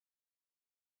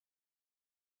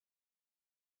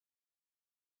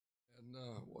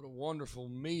And what a wonderful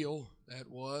meal that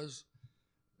was.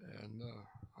 And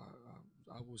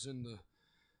I was in the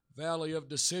valley of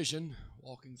decision,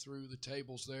 walking through the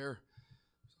tables there.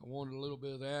 I wanted a little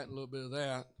bit of that and a little bit of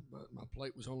that, but my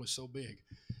plate was only so big.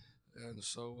 And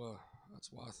so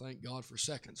that's why I thank God for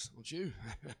seconds, don't you?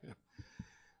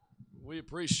 We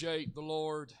appreciate the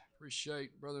Lord,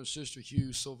 appreciate Brother and Sister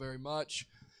Hughes so very much,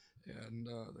 and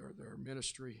their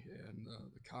ministry and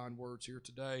the kind words here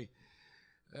today.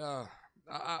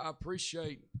 I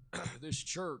appreciate this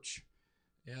church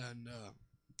and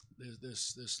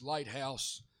this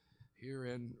lighthouse here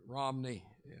in Romney,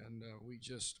 and we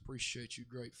just appreciate you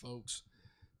great folks,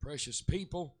 precious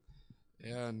people,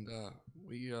 and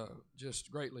we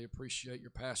just greatly appreciate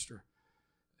your pastor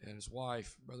and his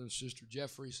wife, Brother and Sister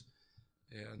Jeffries,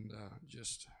 and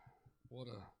just what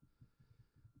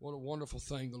a wonderful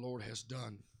thing the Lord has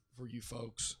done for you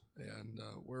folks, and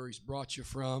where He's brought you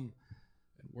from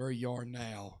and where you are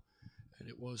now. And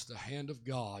it was the hand of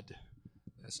God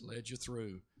that's led you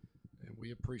through, and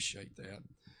we appreciate that.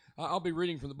 I'll be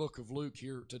reading from the book of Luke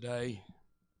here today,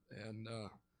 and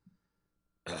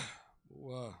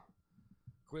we'll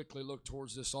quickly look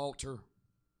towards this altar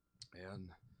and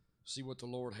see what the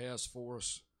Lord has for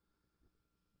us.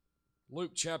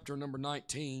 Luke chapter number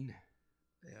 19,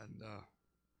 and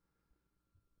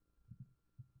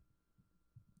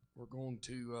we're going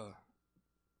to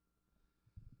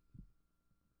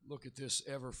look at this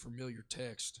ever familiar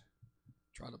text,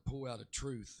 try to pull out a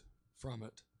truth from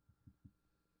it.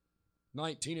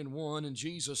 19:1, and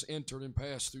Jesus entered and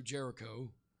passed through Jericho,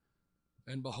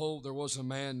 and behold, there was a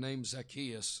man named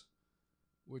Zacchaeus,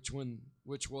 which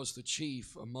was the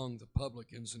chief among the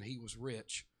publicans, and he was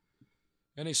rich.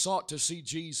 And he sought to see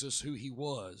Jesus, who he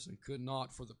was, and could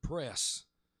not for the press,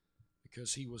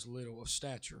 because he was little of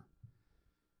stature.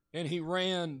 And he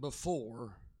ran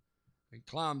before and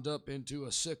climbed up into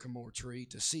a sycamore tree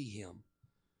to see him,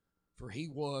 for he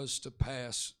was to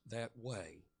pass that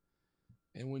way.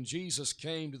 And when Jesus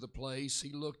came to the place,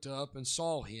 he looked up and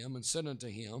saw him, and said unto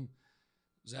him,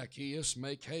 Zacchaeus,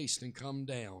 make haste and come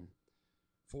down,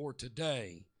 for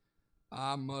today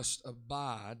I must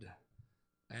abide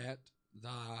at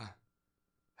thy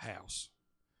house.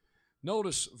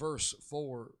 Notice verse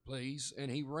 4, please.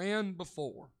 And he ran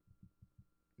before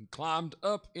and climbed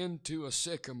up into a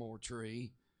sycamore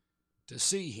tree to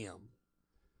see him,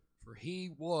 for he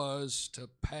was to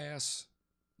pass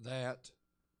that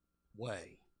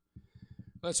way.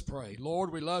 Let's pray.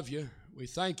 Lord, we love you. We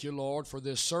thank you, Lord, for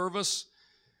this service.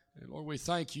 And Lord, we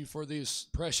thank you for this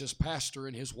precious pastor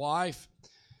and his wife.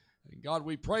 And God,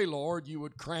 we pray, Lord, you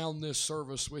would crown this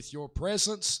service with your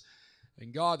presence.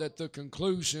 And God, at the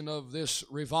conclusion of this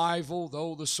revival,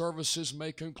 though the services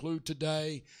may conclude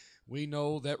today, we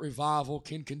know that revival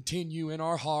can continue in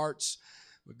our hearts.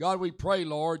 But God, we pray,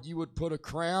 Lord, you would put a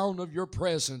crown of your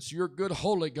presence, your good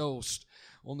Holy Ghost,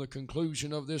 on the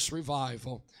conclusion of this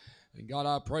revival. And God,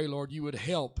 I pray, Lord, you would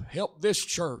help this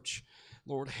church.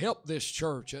 Lord, help this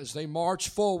church as they march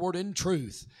forward in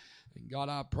truth. And God,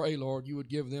 I pray, Lord, you would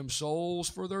give them souls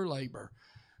for their labor.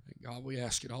 And God, we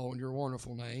ask it all in your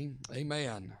wonderful name.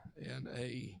 Amen and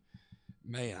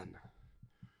amen.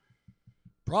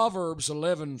 Proverbs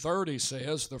 11:30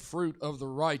 says, the fruit of the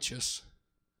righteous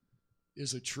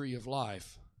is a tree of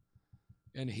life,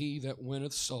 and he that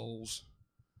winneth souls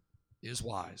is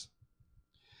wise.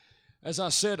 As I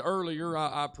said earlier,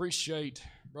 I appreciate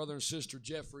Brother and Sister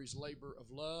Jeffrey's labor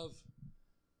of love,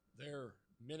 their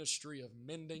ministry of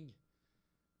mending,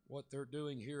 what they're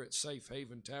doing here at Safe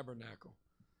Haven Tabernacle.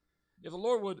 If the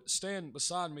Lord would stand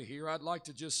beside me here, I'd like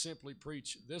to just simply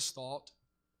preach this thought: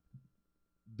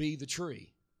 be the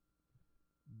tree.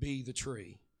 Be the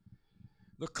tree.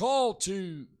 The call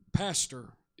to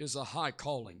pastor is a high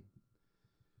calling.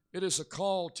 It is a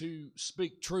call to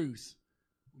speak truth.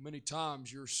 Many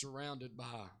times you're surrounded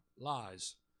by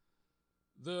lies.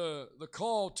 The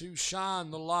call to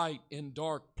shine the light in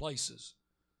dark places.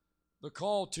 The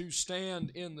call to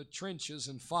stand in the trenches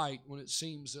and fight when it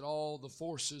seems that all the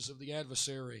forces of the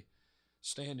adversary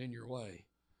stand in your way.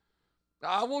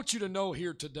 I want you to know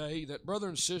here today that Brother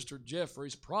and Sister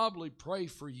Jeffries probably pray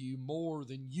for you more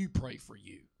than you pray for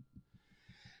you.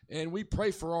 And we pray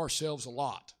for ourselves a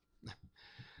lot.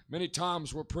 Many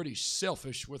times we're pretty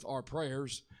selfish with our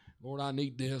prayers. Lord, I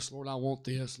need this. Lord, I want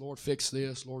this. Lord, fix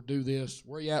this. Lord, do this.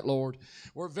 Where you at, Lord?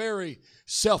 We're very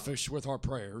selfish with our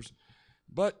prayers.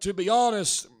 But to be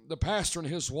honest, the pastor and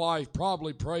his wife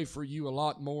probably pray for you a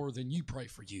lot more than you pray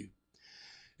for you.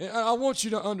 And I want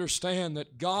you to understand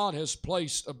that God has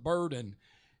placed a burden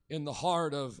in the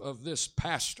heart of this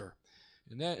pastor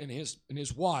and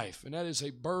his wife, and that is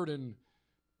a burden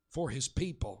for his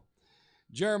people.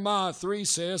 Jeremiah 3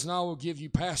 says, and I will give you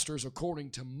pastors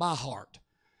according to my heart,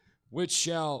 which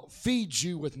shall feed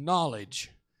you with knowledge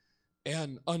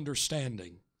and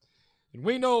understanding. And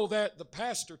we know that the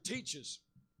pastor teaches,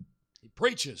 he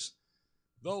preaches,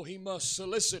 though he must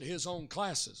solicit his own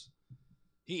classes.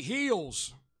 He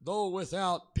heals, though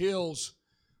without pills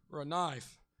or a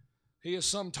knife. He is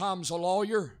sometimes a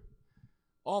lawyer,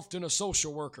 often a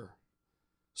social worker,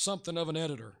 something of an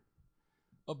editor,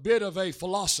 a bit of a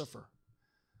philosopher,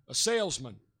 a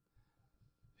salesman.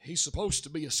 He's supposed to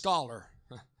be a scholar.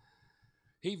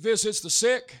 He visits the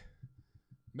sick,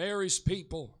 marries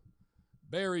people,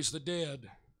 buries the dead,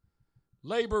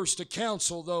 labors to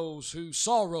counsel those who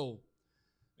sorrow,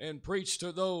 and preach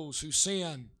to those who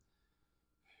sin.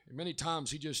 And many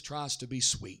times he just tries to be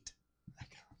sweet.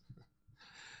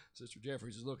 Sister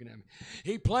Jeffries is looking at me.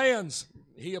 He plans,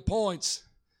 he appoints,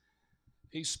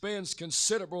 he spends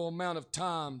considerable amount of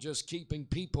time just keeping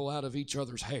people out of each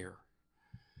other's hair.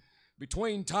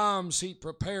 Between times he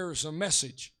prepares a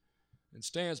message and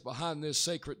stands behind this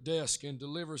sacred desk and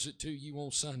delivers it to you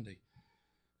on Sunday.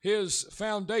 His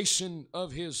foundation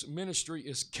of his ministry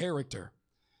is character.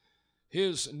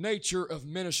 His nature of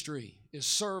ministry is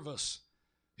service.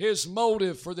 His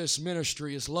motive for this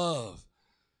ministry is love.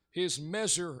 His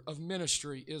measure of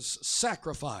ministry is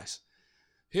sacrifice.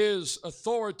 His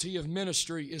authority of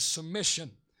ministry is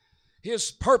submission.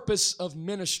 His purpose of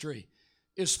ministry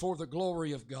is for the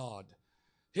glory of God.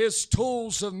 His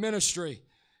tools of ministry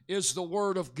is the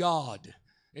Word of God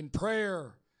and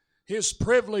prayer. His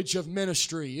privilege of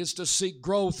ministry is to seek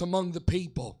growth among the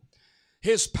people.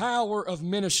 His power of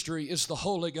ministry is the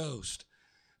Holy Ghost.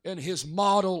 And his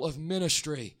model of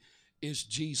ministry is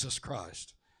Jesus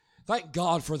Christ. Thank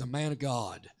God for the man of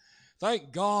God.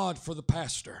 Thank God for the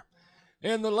pastor.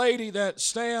 And the lady that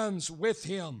stands with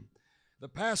him, the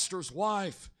pastor's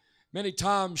wife, many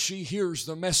times she hears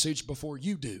the message before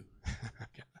you do.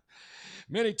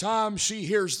 Many times she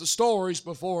hears the stories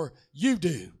before you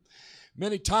do.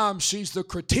 Many times she's the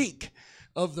critique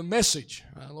of the message.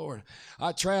 Oh, Lord,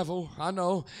 I travel, I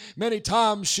know. Many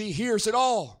times she hears it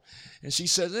all. And she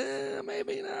says,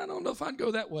 maybe, I don't know if I'd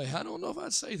go that way. I don't know if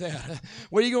I'd say that.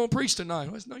 What are you going to preach tonight?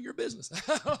 Well, it's none of your business.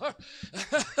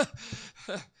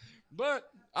 But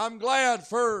I'm glad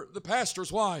for the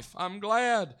pastor's wife. I'm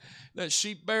glad that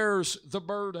she bears the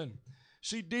burden.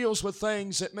 She deals with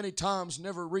things that many times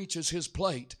never reaches his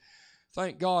plate.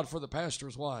 Thank God for the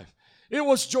pastor's wife. It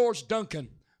was George Duncan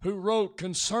who wrote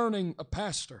concerning a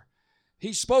pastor.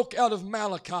 He spoke out of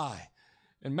Malachi.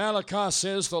 And Malachi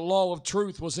says the law of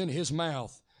truth was in his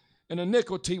mouth, and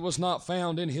iniquity was not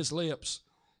found in his lips.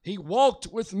 He walked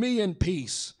with me in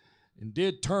peace, and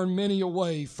did turn many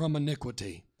away from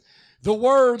iniquity. The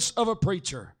words of a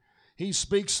preacher. He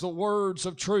speaks the words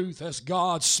of truth as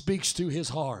God speaks to his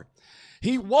heart.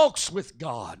 He walks with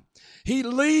God. He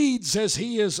leads as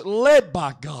he is led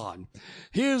by God.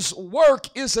 His work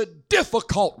is a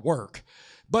difficult work,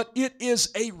 but it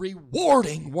is a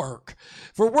rewarding work.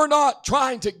 For we're not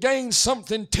trying to gain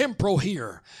something temporal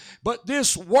here, but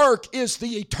this work is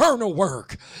the eternal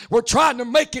work. We're trying to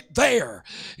make it there.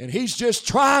 And he's just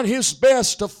trying his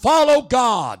best to follow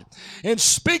God and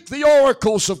speak the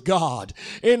oracles of God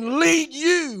and lead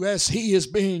you as he is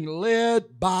being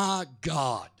led by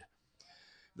God.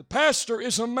 The pastor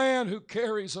is a man who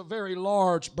carries a very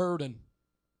large burden.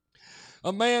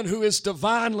 A man who is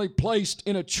divinely placed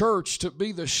in a church to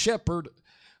be the shepherd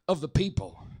of the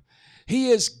people. He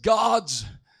is God's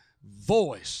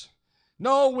voice.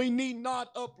 No, we need not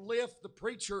uplift the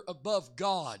preacher above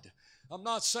God. I'm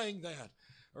not saying that,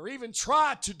 or even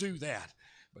try to do that.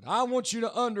 But I want you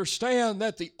to understand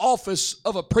that the office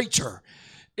of a preacher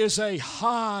is a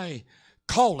high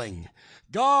calling.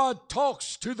 God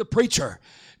talks to the preacher,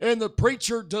 and the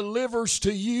preacher delivers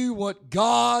to you what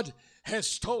God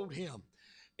has told him.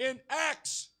 In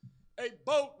Acts, a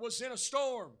boat was in a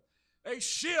storm, a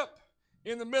ship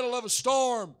in the middle of a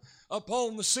storm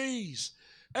upon the seas.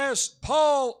 As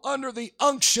Paul, under the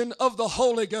unction of the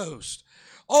Holy Ghost,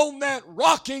 on that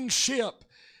rocking ship,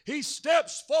 he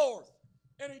steps forth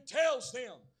and he tells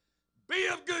them, "Be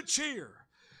of good cheer,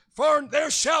 for there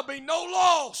shall be no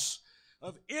loss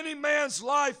of any man's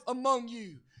life among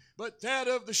you, but that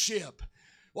of the ship."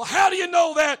 Well, how do you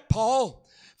know that, Paul?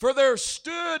 For there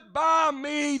stood by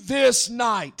me this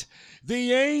night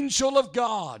the angel of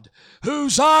God,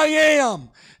 whose I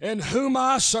am and whom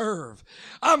I serve.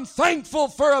 I'm thankful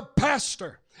for a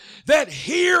pastor that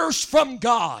hears from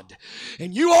God.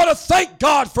 And you ought to thank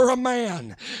God for a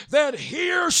man that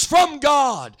hears from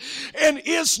God and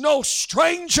is no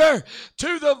stranger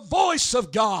to the voice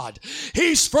of God.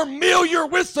 He's familiar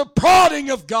with the prodding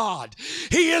of God.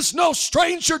 He is no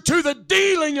stranger to the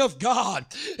dealing of God.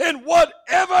 And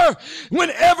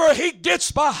whenever he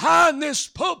gets behind this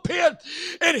pulpit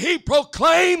and he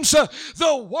proclaims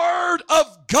the Word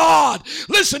of God.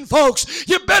 Listen, folks,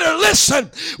 you better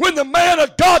listen when the man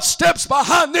of God steps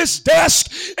behind this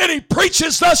desk and he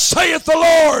preaches, thus saith the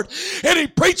Lord, and he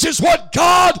preaches what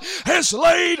God has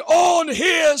laid on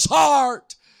his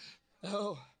heart.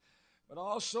 Oh, but I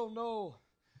also know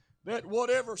that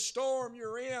whatever storm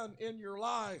you're in your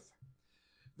life,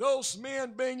 those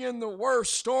men being in the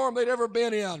worst storm they'd ever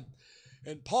been in,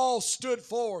 and Paul stood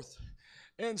forth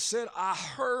and said, I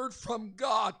heard from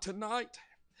God tonight.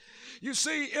 You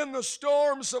see, in the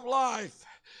storms of life,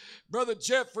 Brother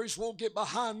Jeffries won't get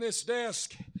behind this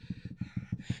desk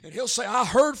and he'll say, I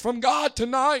heard from God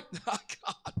tonight.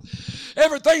 God,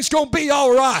 everything's going to be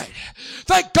all right.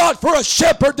 Thank God for a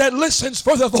shepherd that listens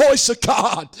for the voice of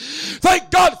God. Thank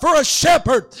God for a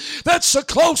shepherd that's so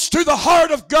close to the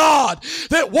heart of God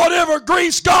that whatever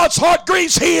grieves God's heart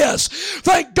grieves his.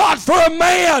 Thank God for a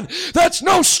man that's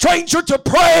no stranger to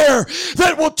prayer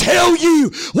that will tell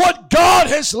you what God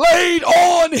has laid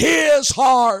on his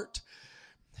heart.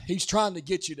 He's trying to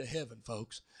get you to heaven,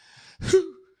 folks.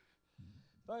 Whew.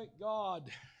 Thank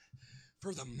God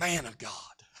for the man of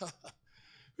God.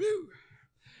 Whew.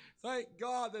 Thank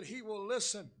God that he will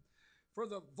listen for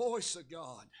the voice of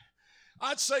God.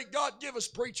 I'd say, God, give us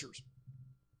preachers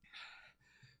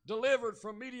delivered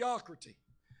from mediocrity,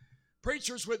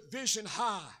 preachers with vision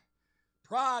high,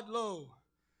 pride low,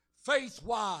 faith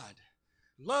wide,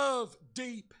 love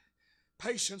deep,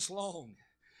 patience long,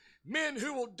 men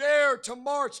who will dare to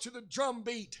march to the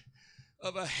drumbeat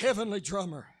of a heavenly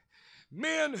drummer,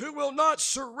 men who will not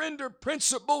surrender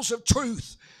principles of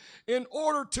truth in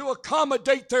order to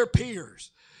accommodate their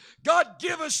peers. God,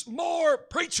 give us more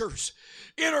preachers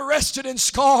interested in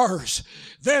scars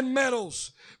than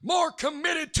medals, more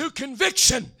committed to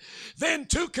conviction than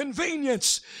to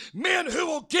convenience, men who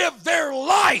will give their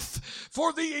life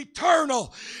for the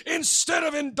eternal instead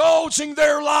of indulging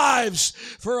their lives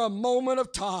for a moment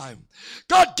of time.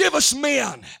 God, give us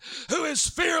men who is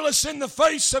fearless in the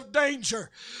face of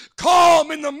danger, calm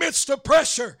in the midst of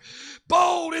pressure,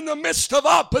 bold in the midst of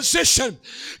opposition.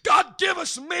 God, give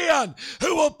us men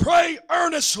who will pray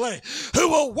earnestly, who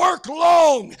will work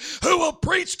long, who will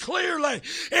preach clearly,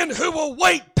 and who will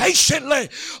wait patiently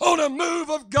on a move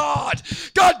of God.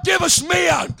 God, give us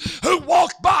men who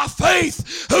walk by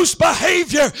faith, whose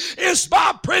behavior is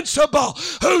by principle,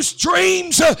 whose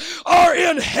dreams are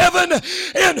in heaven,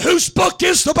 and whose book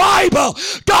is the Bible.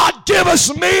 God, give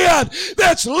us men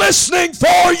that's listening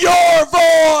for your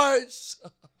voice.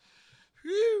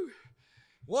 Whew.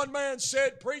 One man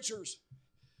said, preachers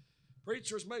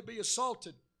may be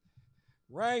assaulted,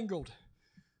 wrangled,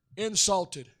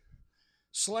 insulted,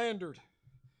 slandered,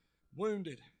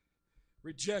 wounded,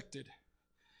 rejected.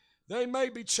 They may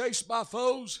be chased by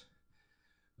foes,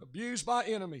 abused by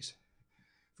enemies,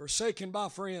 forsaken by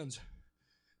friends,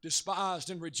 despised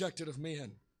and rejected of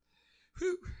men.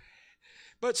 Whew.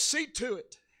 But see to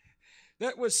it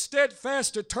that with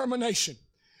steadfast determination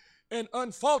and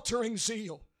unfaltering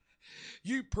zeal,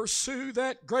 you pursue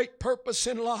that great purpose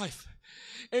in life,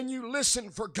 and you listen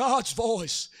for God's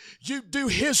voice. You do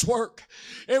His work,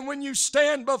 and when you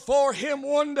stand before Him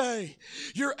one day,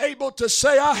 you're able to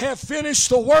say, I have finished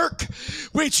the work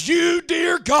which you,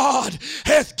 dear God,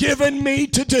 hath given me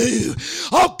to do.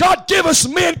 Oh God, give us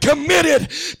men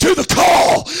committed to the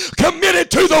call,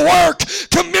 committed to the work,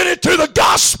 committed to the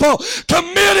gospel,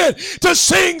 committed to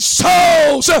seeing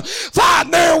souls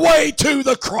find their way to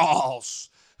the cross.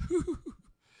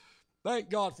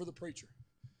 Thank God for the preacher.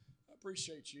 I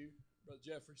appreciate you, Brother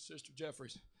Jeffries, Sister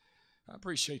Jeffries. I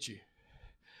appreciate you.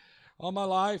 All my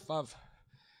life, I've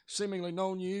seemingly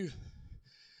known you.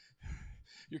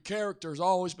 Your character has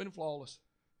always been flawless.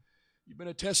 You've been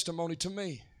a testimony to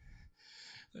me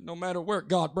that no matter where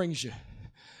God brings you,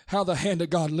 how the hand of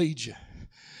God leads you,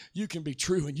 you can be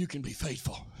true and you can be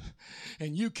faithful.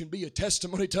 And you can be a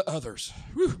testimony to others.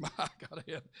 Whew, my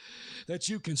God, that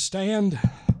you can stand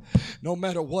no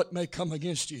matter what may come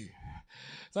against you.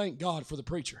 Thank God for the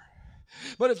preacher.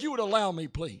 But if you would allow me,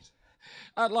 please,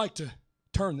 I'd like to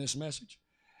turn this message.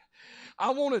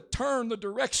 I want to turn the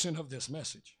direction of this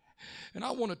message. And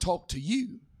I want to talk to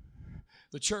you,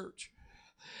 the church.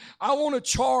 I want to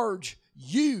charge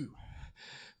you,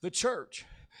 the church,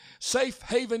 Safe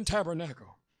Haven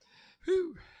Tabernacle.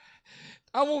 Whew.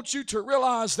 I want you to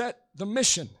realize that the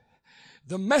mission,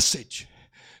 the message,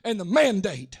 and the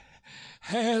mandate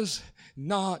has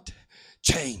not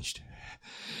changed.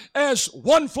 As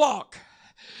one flock,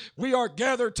 we are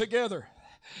gathered together.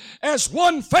 As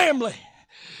one family,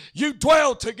 you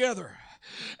dwell together.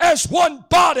 As one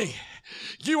body,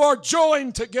 you are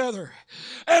joined together.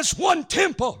 As one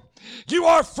temple, you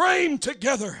are framed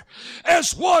together.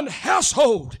 As one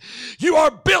household, you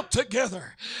are built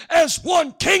together. As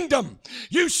one kingdom,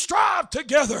 you strive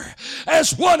together.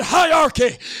 As one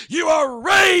hierarchy, you are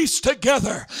raised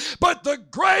together. But the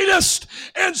greatest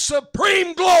and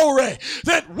supreme glory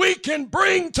that we can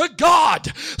bring to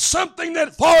God, something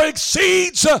that far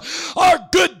exceeds our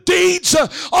good deeds,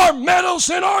 our medals,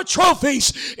 and our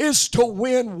trophies, is to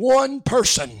win one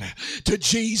person to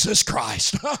Jesus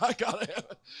Christ. I gotta have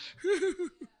it.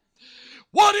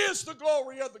 What is the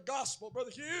glory of the gospel,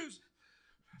 Brother Hughes?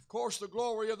 Of course, the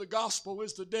glory of the gospel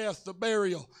is the death, the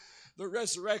burial, the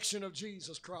resurrection of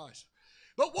Jesus Christ.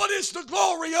 But what is the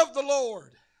glory of the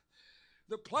Lord?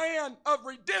 The plan of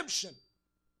redemption.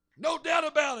 No doubt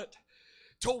about it.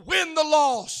 To win the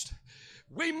lost,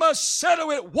 we must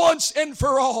settle it once and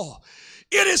for all.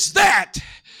 It is that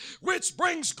which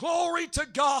brings glory to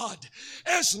God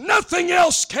as nothing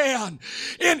else can.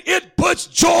 And it puts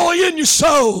joy in your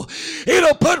soul.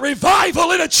 It'll put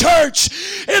revival in a church.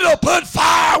 It'll put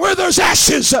fire where there's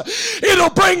ashes. It'll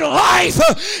bring life.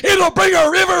 It'll bring a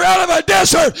river out of a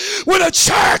desert when a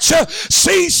church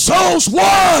sees souls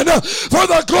won for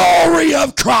the glory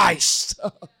of Christ.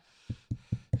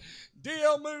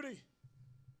 D.L. Moody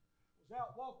was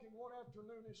out walking one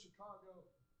afternoon in Chicago.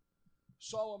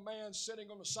 Saw a man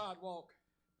sitting on the sidewalk.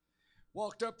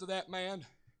 Walked up to that man.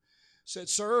 Said,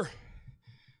 "Sir,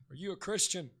 are you a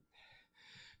Christian?"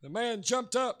 The man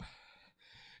jumped up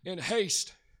in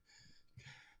haste,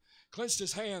 clenched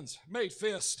his hands, made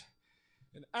fist,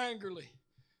 and angrily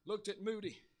looked at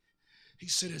Moody. He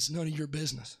said, "It's none of your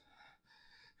business."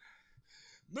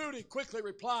 Moody quickly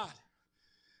replied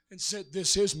and said,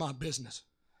 "This is my business."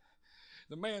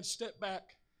 The man stepped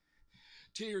back.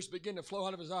 Tears began to flow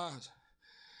out of his eyes.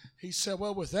 He said,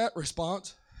 "Well, with that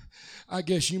response, I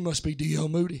guess you must be D.L.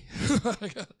 Moody."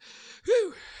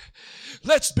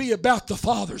 Let's be about the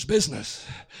Father's business.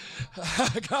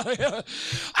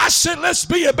 I said, let's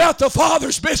be about the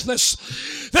Father's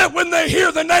business. That when they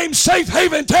hear the name Safe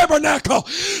Haven Tabernacle,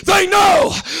 they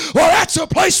know, well, that's a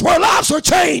place where lives are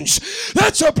changed.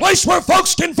 That's a place where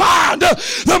folks can find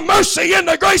the mercy and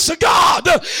the grace of God.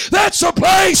 That's a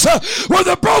place where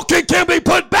the broken can be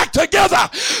put back together.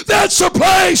 That's a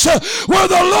place where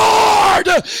the Lord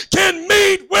can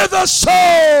meet with a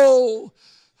soul.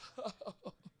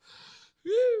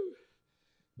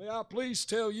 May I please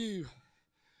tell you,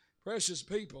 precious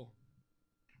people,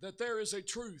 that there is a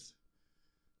truth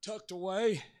tucked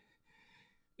away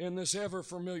in this ever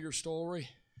familiar story.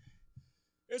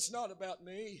 It's not about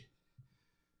me.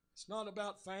 It's not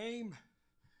about fame.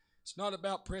 It's not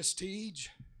about prestige.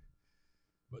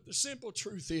 But the simple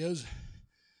truth is,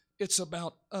 it's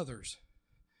about others.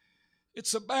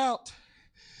 It's about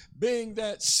being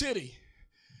that city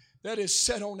that is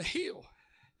set on a hill.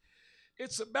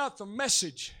 It's about the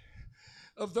message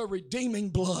of the redeeming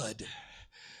blood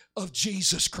of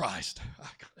Jesus Christ.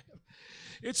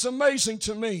 It's amazing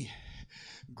to me,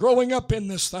 growing up in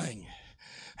this thing,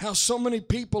 how so many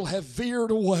people have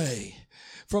veered away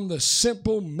from the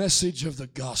simple message of the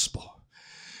gospel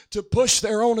to push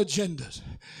their own agendas,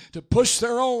 to push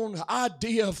their own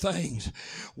idea of things.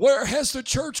 Where has the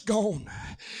church gone?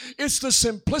 It's the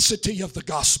simplicity of the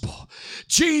gospel.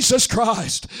 Jesus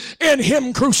Christ and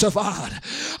Him crucified.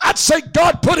 I'd say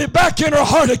God put it back in our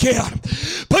heart again.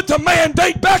 Put the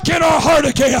mandate back in our heart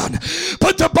again.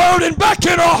 Put the burden back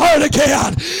in our heart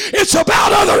again. It's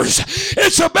about others.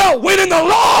 It's about winning the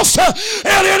lost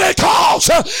at any cost.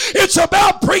 It's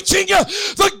about preaching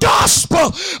the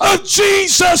gospel of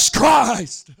Jesus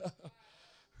Christ.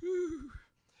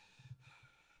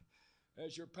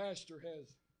 As your pastor has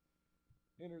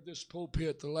entered this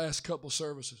pulpit the last couple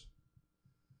services,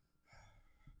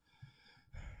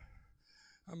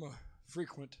 I'm a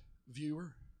frequent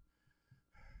viewer.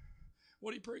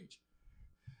 What do you preach?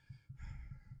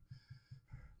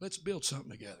 Let's build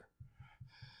something together.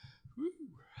 Woo.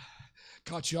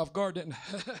 Caught you off guard, didn't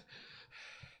I?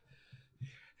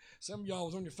 Some of y'all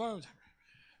was on your phones.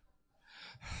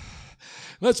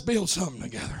 Let's build something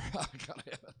together.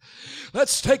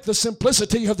 Let's take the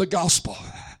simplicity of the gospel.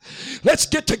 Let's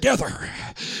get together.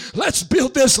 Let's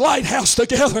build this lighthouse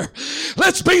together.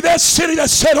 Let's be that city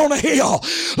that's set on a hill.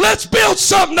 Let's build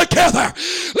something together.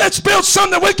 Let's build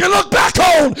something that we can look back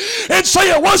on and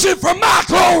say it wasn't for my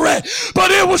glory,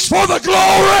 but it was for the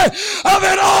glory of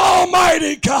an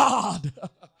almighty God.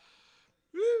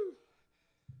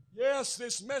 Yes,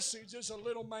 this message is a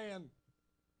little man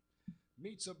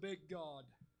meets a big God.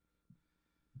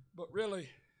 But really,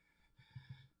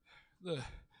 the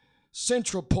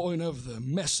central point of the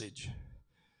message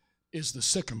is the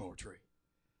sycamore tree.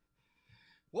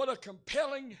 What a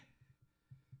compelling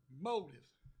motive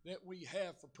that we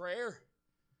have for prayer,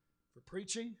 for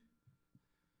preaching,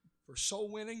 for soul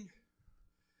winning.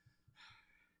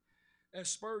 As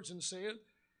Spurgeon said,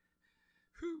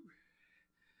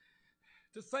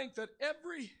 to think that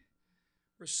every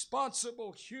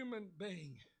responsible human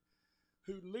being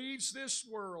who leaves this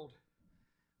world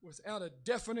without a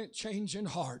definite change in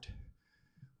heart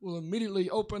will immediately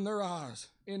open their eyes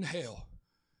in hell,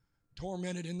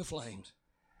 tormented in the flames.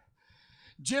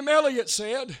 Jim Elliot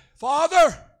said,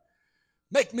 Father,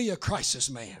 make me a crisis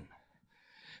man.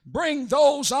 Bring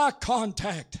those I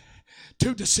contact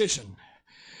to decision.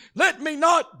 Let me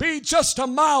not be just a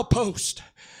milepost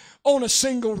on a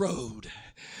single road,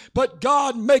 but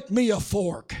God, make me a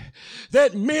fork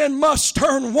that men must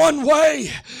turn one way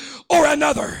or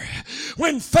another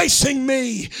when facing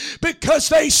me because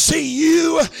they see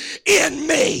you in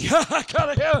me.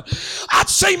 I'd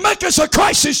say make us a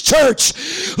crisis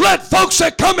church. Let folks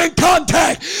that come in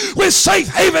contact with Safe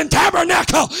Haven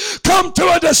Tabernacle come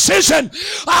to a decision.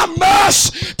 I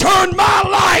must turn my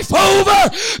life over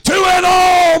to an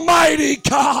almighty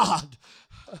God.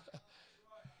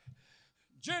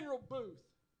 General Booth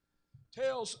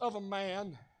tells of a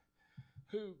man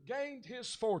who gained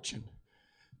his fortune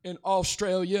in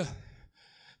Australia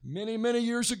many, many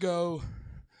years ago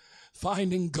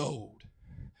finding gold.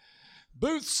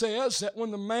 Booth says that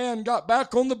when the man got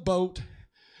back on the boat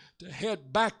to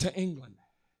head back to England,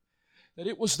 that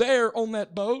it was there on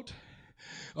that boat,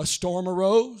 a storm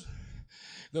arose,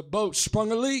 the boat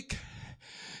sprung a leak,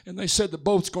 and they said the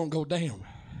boat's going to go down.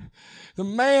 The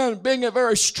man, being a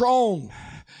very strong,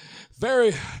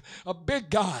 a big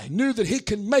guy, knew that he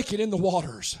could make it in the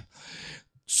waters,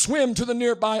 swim to the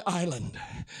nearby island.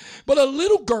 But a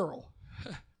little girl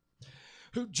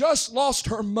who just lost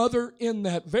her mother in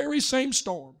that very same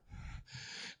storm,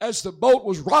 as the boat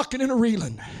was rocking and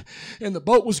reeling and the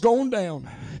boat was going down,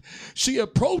 she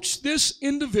approached this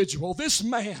individual, this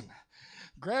man,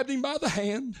 grabbed him by the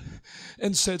hand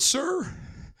and said, Sir,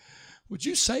 would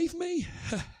you save me?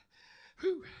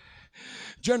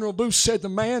 General Booth said the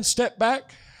man stepped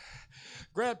back,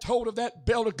 grabbed hold of that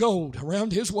belt of gold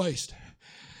around his waist,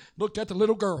 looked at the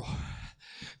little girl,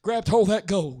 grabbed hold of that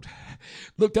gold,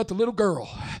 looked at the little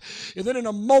girl, and then in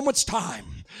a moment's time,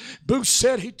 Booth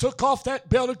said he took off that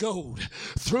belt of gold,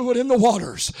 threw it in the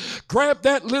waters, grabbed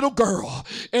that little girl,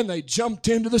 and they jumped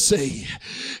into the sea.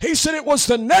 He said it was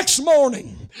the next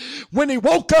morning when he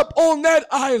woke up on that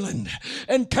island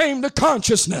and came to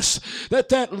consciousness that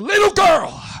that little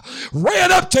girl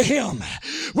ran up to him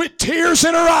with tears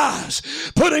in her eyes,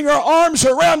 putting her arms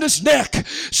around his neck.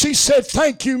 She said,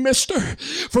 Thank you, mister,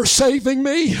 for saving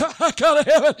me. I gotta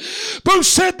have it. Booth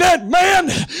said that man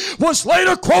was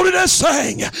later quoted as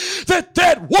saying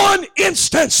that one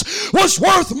instance was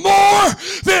worth more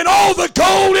than all the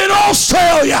gold in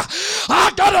Australia.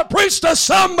 I gotta preach to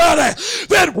somebody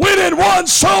that winning one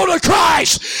soul to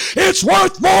Christ, it's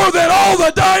worth more than all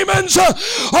the diamonds,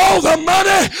 all the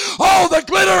money, all the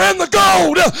glitter and the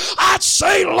gold. I'd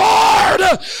say, Lord,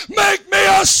 make me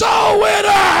a soul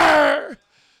winner.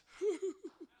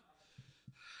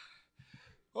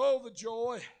 Oh, the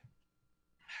joy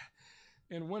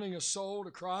in winning a soul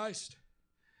to Christ.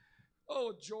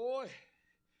 Oh, joy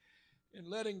in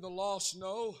letting the lost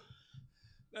know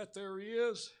that there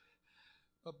is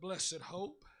a blessed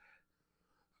hope.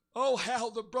 Oh, how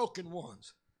the broken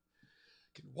ones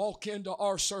can walk into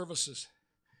our services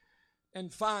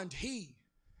and find He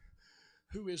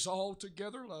who is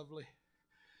altogether lovely.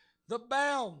 The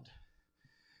bound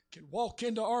can walk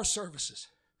into our services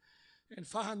and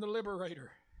find the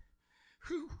liberator.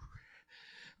 Whew.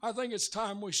 I think it's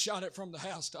time we shout it from the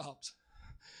housetops.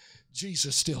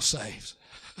 Jesus still saves.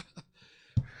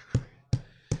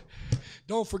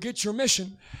 Don't forget your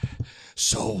mission.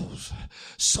 Souls,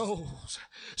 souls,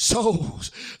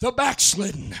 souls. The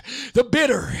backslidden, the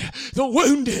bitter, the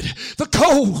wounded, the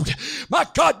cold. My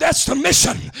God, that's the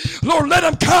mission. Lord, let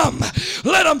them come.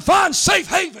 Let them find safe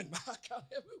haven. My God,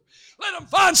 let them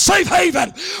find safe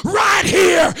haven right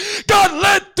here. God,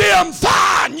 let them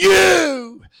find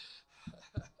you.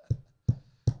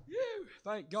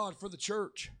 Thank God for the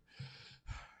church.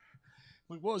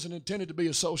 It wasn't intended to be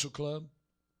a social club.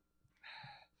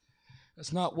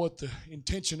 That's not what the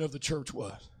intention of the church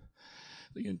was.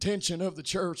 The intention of the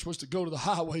church was to go to the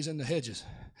highways and the hedges,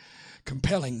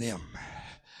 compelling them.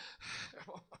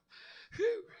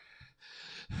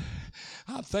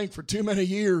 I think for too many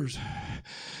years,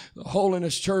 the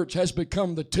Holiness Church has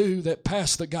become the two that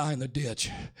passed the guy in the ditch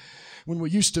when we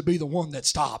used to be the one that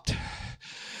stopped.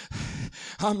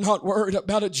 I'm not worried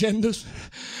about agendas.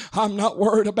 I'm not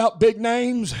worried about big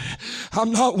names.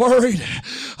 I'm not worried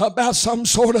about some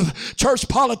sort of church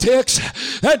politics.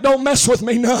 That don't mess with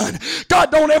me none.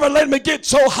 God don't ever let me get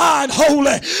so high and holy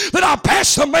that I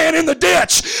pass the man in the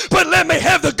ditch. But let me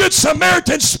have the good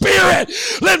Samaritan spirit.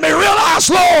 Let me realize,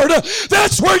 Lord,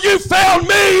 that's where you found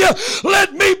me.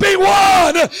 Let me be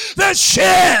one that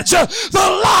sheds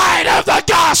the light of the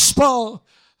gospel.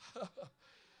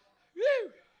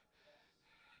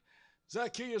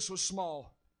 Zacchaeus was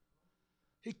small.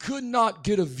 He could not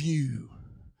get a view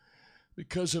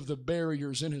because of the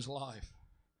barriers in his life.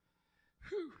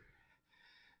 Whew.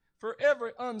 For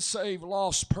every unsaved,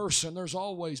 lost person, there's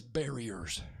always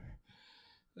barriers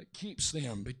that keeps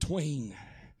them between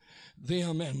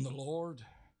them and the Lord.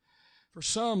 For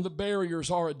some, the barriers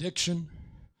are addiction.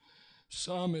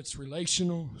 Some, it's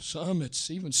relational. Some, it's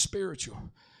even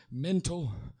spiritual,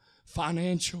 mental,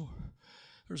 financial.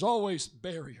 There's always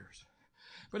barriers.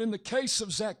 But in the case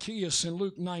of Zacchaeus in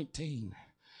Luke 19,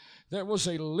 there was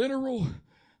a literal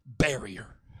barrier,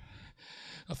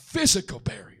 a physical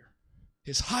barrier.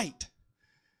 His height.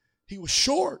 He was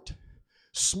short,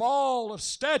 small of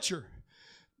stature.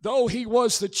 Though he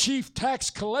was the chief tax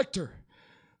collector,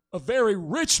 a very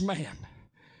rich man,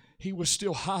 he was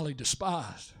still highly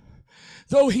despised.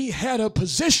 Though he had a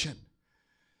position,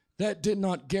 that did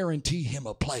not guarantee him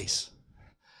a place.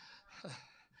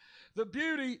 The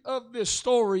beauty of this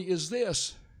story is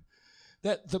this,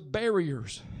 that the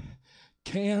barriers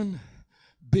can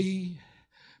be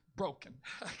broken.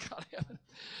 God, heaven.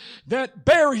 That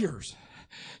barriers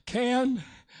can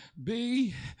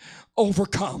be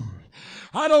overcome.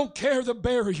 I don't care the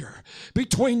barrier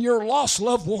between your lost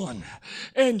loved one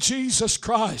and Jesus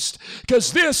Christ,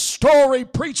 because this story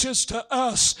preaches to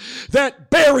us that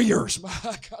barriers, my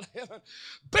God, heaven,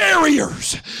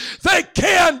 barriers, they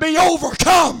can be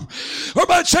overcome.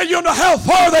 Everybody say, you don't know how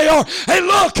far they are. Hey,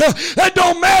 look, that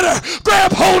don't matter.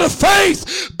 Grab hold of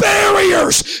faith.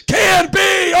 Barriers can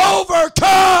be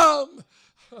overcome.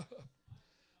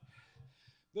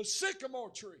 The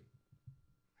sycamore tree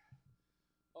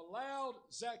allowed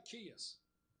Zacchaeus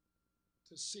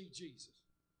to see Jesus.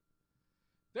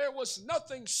 There was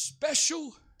nothing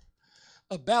special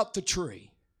about the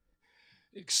tree,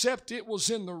 except it was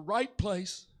in the right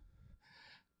place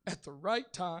at the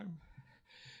right time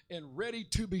and ready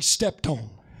to be stepped on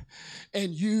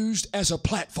and used as a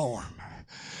platform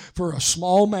for a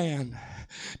small man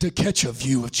to catch a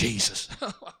view of Jesus.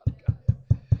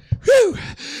 Whew.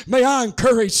 May I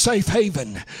encourage Safe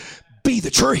Haven, be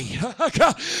the tree.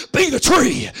 Be the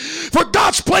tree. For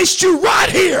God's placed you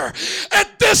right here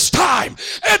at this time,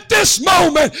 at this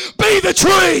moment. Be the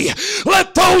tree.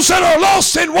 Let those that are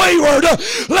lost and wayward,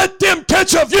 let them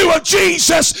catch a view of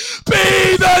Jesus.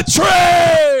 Be the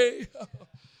tree.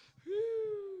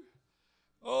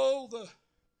 Oh, the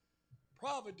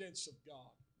providence of God,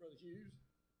 Brother Hughes.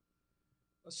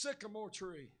 A sycamore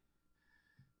tree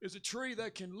is a tree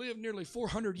that can live nearly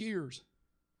 400 years.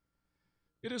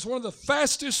 It is one of the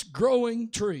fastest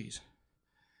growing trees.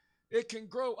 It can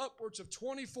grow upwards of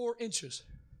 24 inches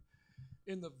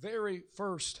in the very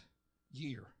first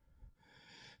year.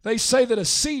 They say that a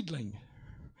seedling,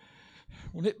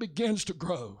 when it begins to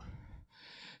grow,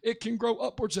 it can grow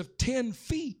upwards of 10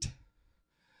 feet.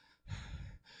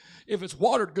 If it's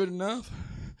watered good enough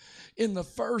in the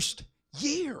first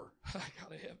year. I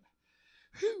gotta have.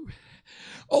 Whew.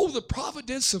 Oh, the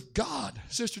providence of God,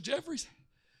 Sister Jeffries.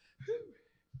 Whew.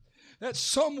 That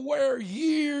somewhere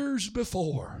years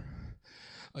before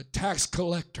a tax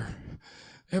collector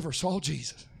ever saw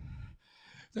Jesus,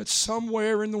 that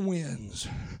somewhere in the winds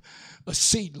a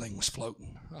seedling was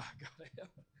floating. Oh, God,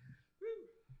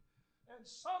 and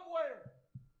somewhere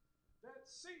that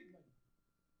seedling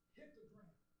hit the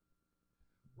ground,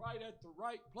 right at the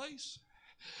right place,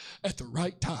 at the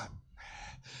right time.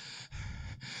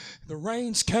 The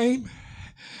rains came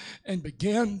and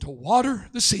began to water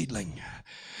the seedling,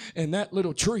 and that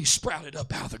little tree sprouted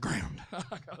up out of the ground.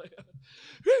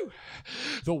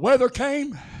 The weather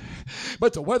came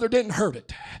but the weather didn't hurt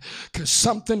it because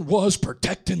something was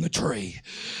protecting the tree.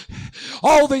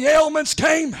 All the ailments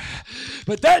came,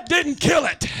 but that didn't kill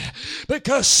it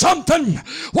because something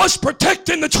was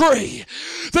protecting the tree.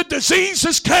 The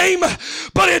diseases came,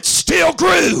 but it still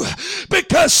grew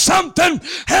because something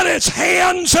had its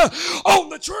hands on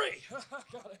the tree.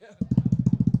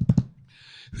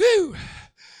 Whew.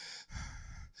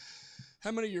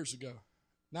 How many years ago?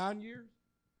 9 years?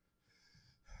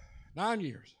 9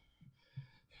 years.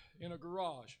 In a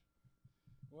garage.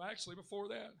 Well, actually, before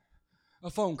that, a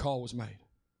phone call was made.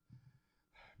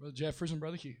 Brother Jeffers and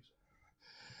Brother Hughes,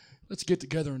 let's get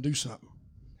together and do something.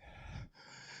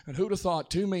 And who'd have thought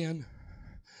two men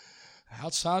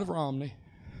outside of Romney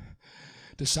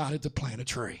decided to plant a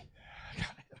tree?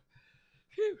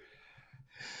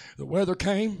 The weather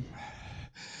came,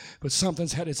 but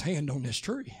something's had its hand on this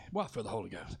tree. Why, for the Holy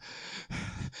Ghost.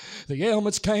 The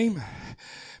ailments came,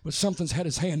 but something's had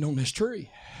its hand on this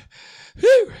tree.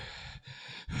 Whew.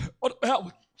 What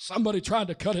about somebody tried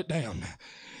to cut it down?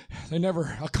 They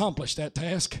never accomplished that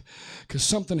task because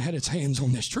something had its hands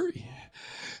on this tree.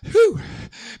 Whew.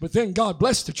 But then God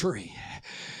blessed the tree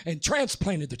and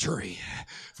transplanted the tree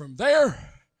from there to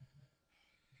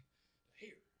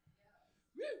here.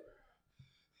 Whew.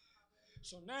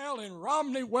 So now in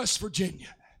Romney, West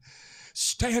Virginia,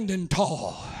 standing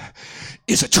tall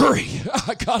is a tree.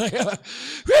 I gotta have it.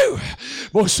 Whew.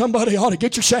 Boy, somebody ought to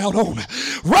get your shout on.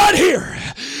 Right here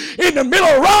in the middle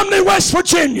of Romney, West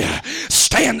Virginia,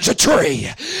 stands a tree.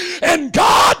 And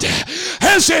God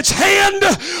has its hand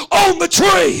on the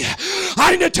tree.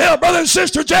 I need to tell Brother and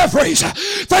Sister Jeffries,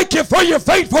 thank you for your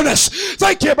faithfulness.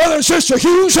 Thank you, Brother and Sister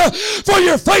Hughes, for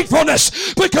your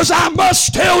faithfulness. Because I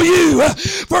must tell you,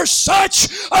 for such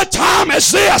a time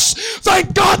as this,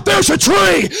 thank God there's a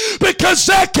tree. Because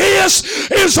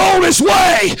Zacchaeus is on his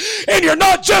way. And you're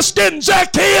not just getting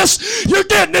Zacchaeus, you're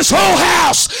getting his whole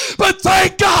house. But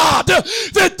thank God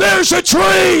that there's a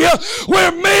tree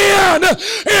where men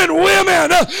and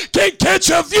women can catch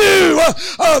a view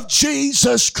of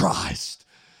Jesus Christ.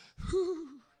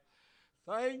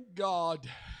 Thank God.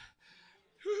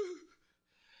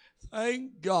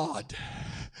 Thank God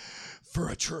for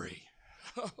a tree.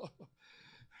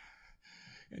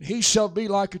 And he shall be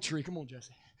like a tree. Come on,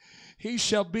 Jesse. He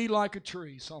shall be like a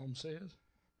tree, Psalm says,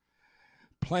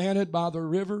 planted by the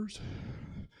rivers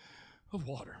of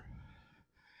water,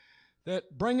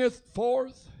 that bringeth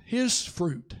forth his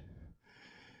fruit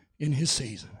in his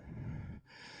season.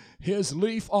 His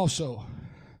leaf also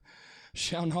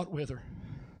shall not wither,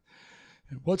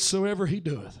 and whatsoever he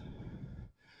doeth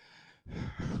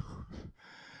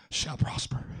shall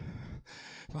prosper.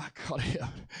 My God,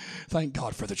 thank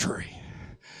God for the tree.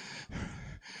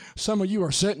 Some of you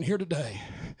are sitting here today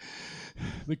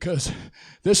because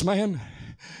this man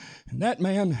and that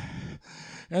man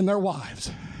and their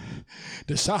wives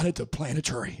decided to plant a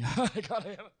tree.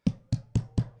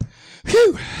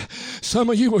 Whew. Some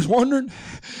of you was wondering,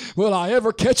 will I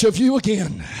ever catch a view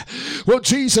again? Will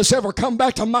Jesus ever come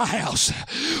back to my house?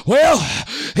 Well,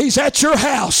 he's at your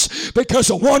house because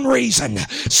of one reason.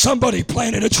 Somebody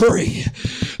planted a tree.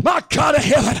 My God of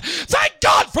heaven, thank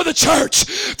God for the church.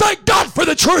 Thank God for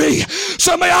the tree.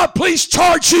 So may I please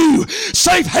charge you,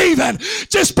 Safe Haven,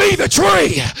 just be the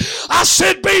tree. I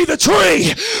said be the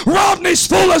tree. Rodney's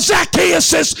full of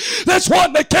Zacchaeuses that's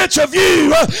wanting to catch a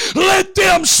view. Let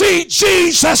them see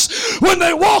Jesus when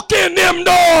they walk in them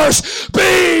doors.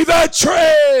 Be the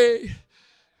tree.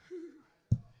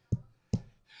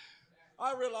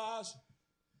 I realize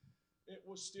it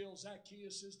was still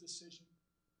Zacchaeus' decision.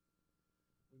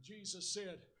 When Jesus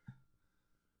said,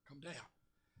 come down.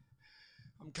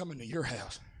 I'm coming to your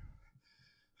house.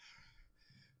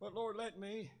 But Lord, let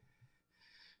me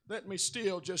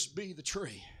still just be the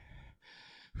tree.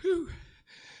 Whew.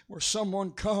 Where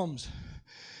someone comes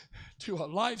to a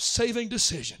life-saving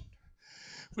decision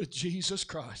with Jesus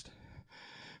Christ.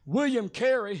 William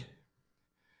Carey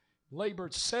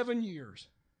labored 7 years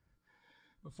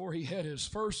before he had his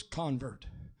first convert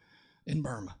in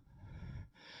Burma.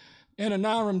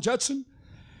 Adoniram Judson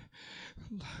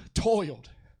toiled,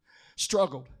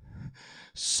 struggled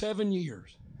 7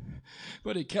 years,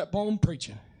 but he kept on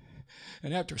preaching.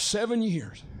 And after 7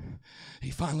 years, he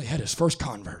finally had his first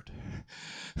convert.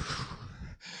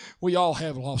 We all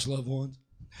have lost loved ones.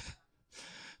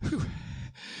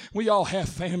 We all have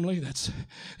family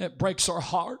that breaks our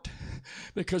heart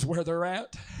because where they're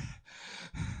at.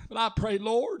 But I pray,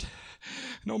 Lord,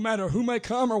 no matter who may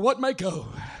come or what may go,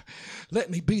 let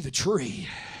me be the tree.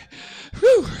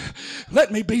 Whew.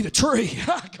 Let me be the tree.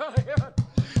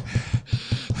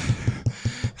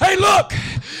 Hey, look,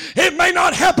 it may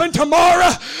not happen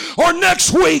tomorrow, or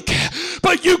next week,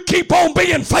 but you keep on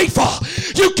being faithful.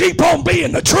 You keep on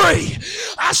being the tree.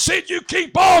 I said you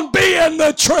keep on being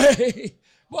the tree.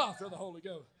 Well, I feel the Holy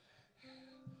Ghost.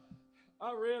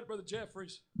 I read Brother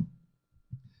Jeffries,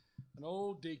 an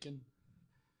old deacon.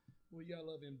 Well, you gotta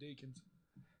love him deacons.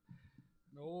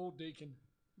 An old deacon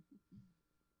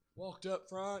walked up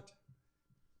front,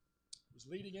 was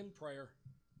leading in prayer.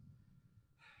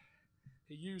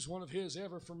 He used one of his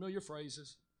ever familiar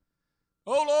phrases.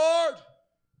 Oh Lord,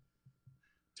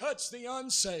 touch the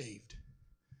unsaved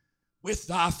with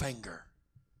thy finger.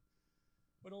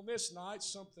 But on this night,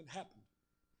 something happened.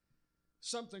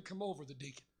 Something come over the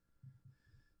deacon.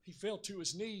 He fell to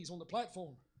his knees on the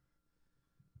platform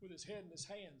with his head in his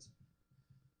hands.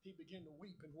 He began to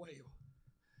weep and wail.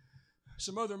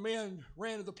 Some other men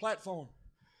ran to the platform,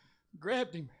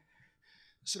 grabbed him,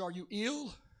 said, "Are you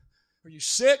ill? Are you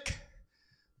sick?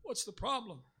 What's the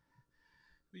problem?"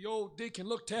 The old deacon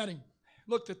looked at him,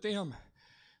 looked at them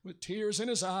with tears in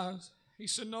his eyes. He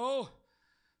said, "No,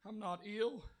 I'm not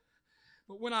ill.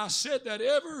 But when I said that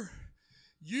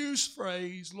ever-used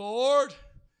phrase, Lord,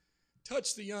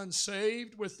 touch the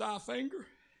unsaved with thy finger,"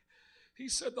 he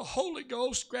said, the Holy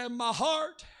Ghost grabbed my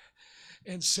heart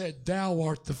and said, "Thou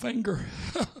art the finger."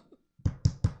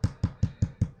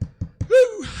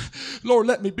 Woo. Lord,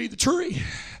 let me be the tree.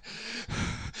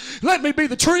 Let me be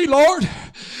the tree, Lord.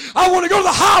 I want to go to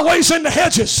the highways and the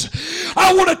hedges.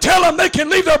 I want to tell them they can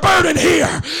leave their burden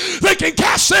here. They can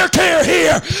cast their care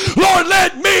here. Lord,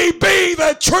 let me be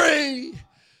the tree.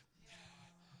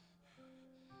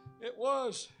 It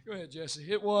was, go ahead,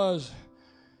 Jesse. It was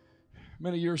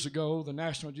many years ago, the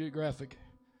National Geographic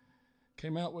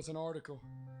came out with an article,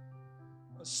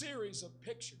 a series of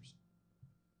pictures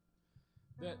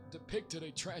that depicted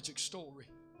a tragic story.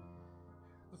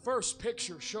 The first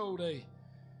picture showed a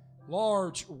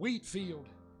large wheat field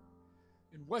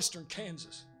in western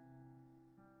Kansas.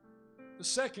 The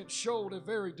second showed a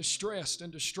very distressed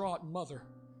and distraught mother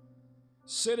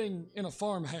sitting in a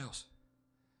farmhouse,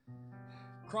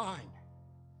 crying.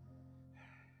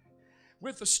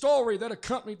 With the story that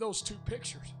accompanied those two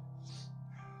pictures,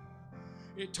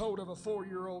 it told of a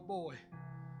 4-year-old boy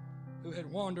who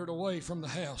had wandered away from the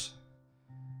house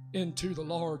into the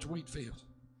large wheat field.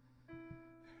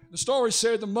 The story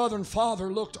said the mother and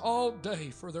father looked all day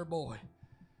for their boy,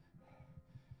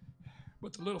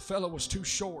 but the little fellow was too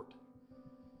short.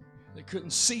 They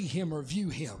couldn't see him or view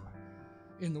him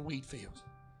in the wheat fields.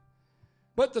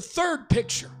 But the third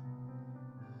picture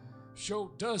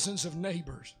showed dozens of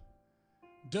neighbors,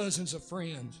 dozens of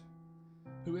friends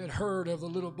who had heard of the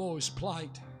little boy's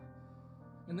plight,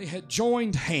 and they had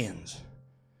joined hands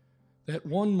that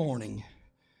one morning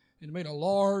and made a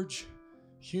large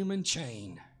human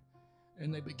chain,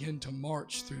 and they began to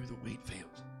march through the wheat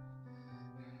field.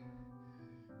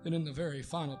 And in the very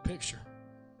final picture,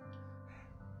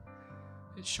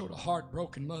 it showed a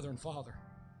heartbroken mother and father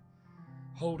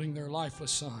holding their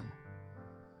lifeless son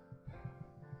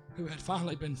who had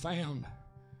finally been found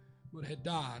but had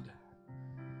died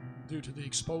due to the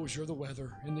exposure of the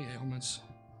weather and the ailments.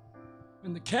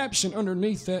 And the caption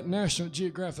underneath that National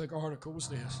Geographic article was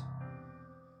this: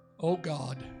 "Oh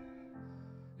God,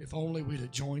 if only we'd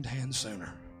have joined hands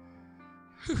sooner."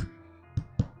 Whew.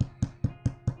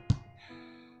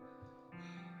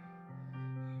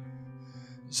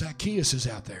 Zacchaeus is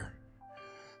out there.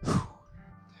 Whew.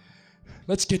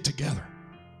 Let's get together.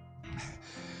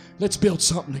 Let's build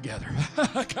something together.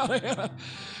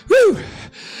 Whew.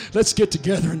 Let's get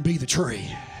together and be the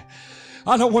tree.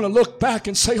 I don't want to look back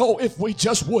and say, "Oh, if we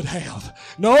just would have."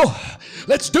 No,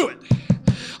 let's do it.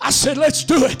 I said, let's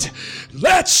do it.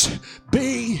 Let's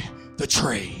be the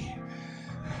tree.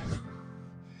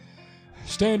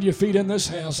 Stand to your feet in this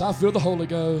house. I feel the Holy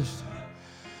Ghost.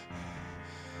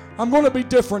 I'm going to be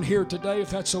different here today,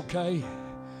 if that's okay.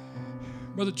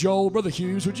 Brother Joel, Brother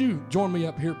Hughes, would you join me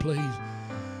up here, please?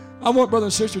 I want Brother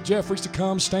and Sister Jeffries to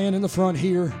come stand in the front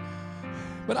here.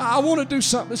 But I want to do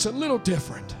something that's a little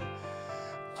different.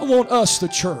 I want us, the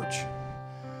church,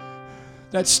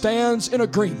 that stands in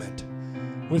agreement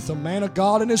with the man of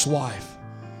God and his wife,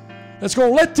 that's going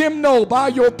to let them know by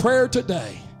your prayer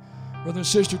today, Brother and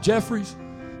Sister Jeffries,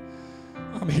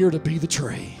 I'm here to be the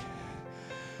tree.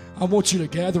 I want you to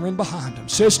gather in behind them.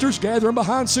 Sisters, gather in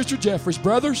behind Sister Jeffries.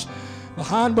 Brothers,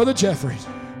 behind Brother Jeffries.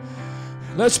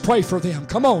 Let's pray for them.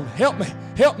 Come on, help me,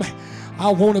 help me.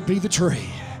 I want to be the tree.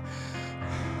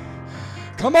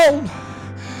 Come on.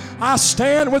 I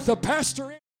stand with the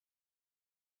pastor.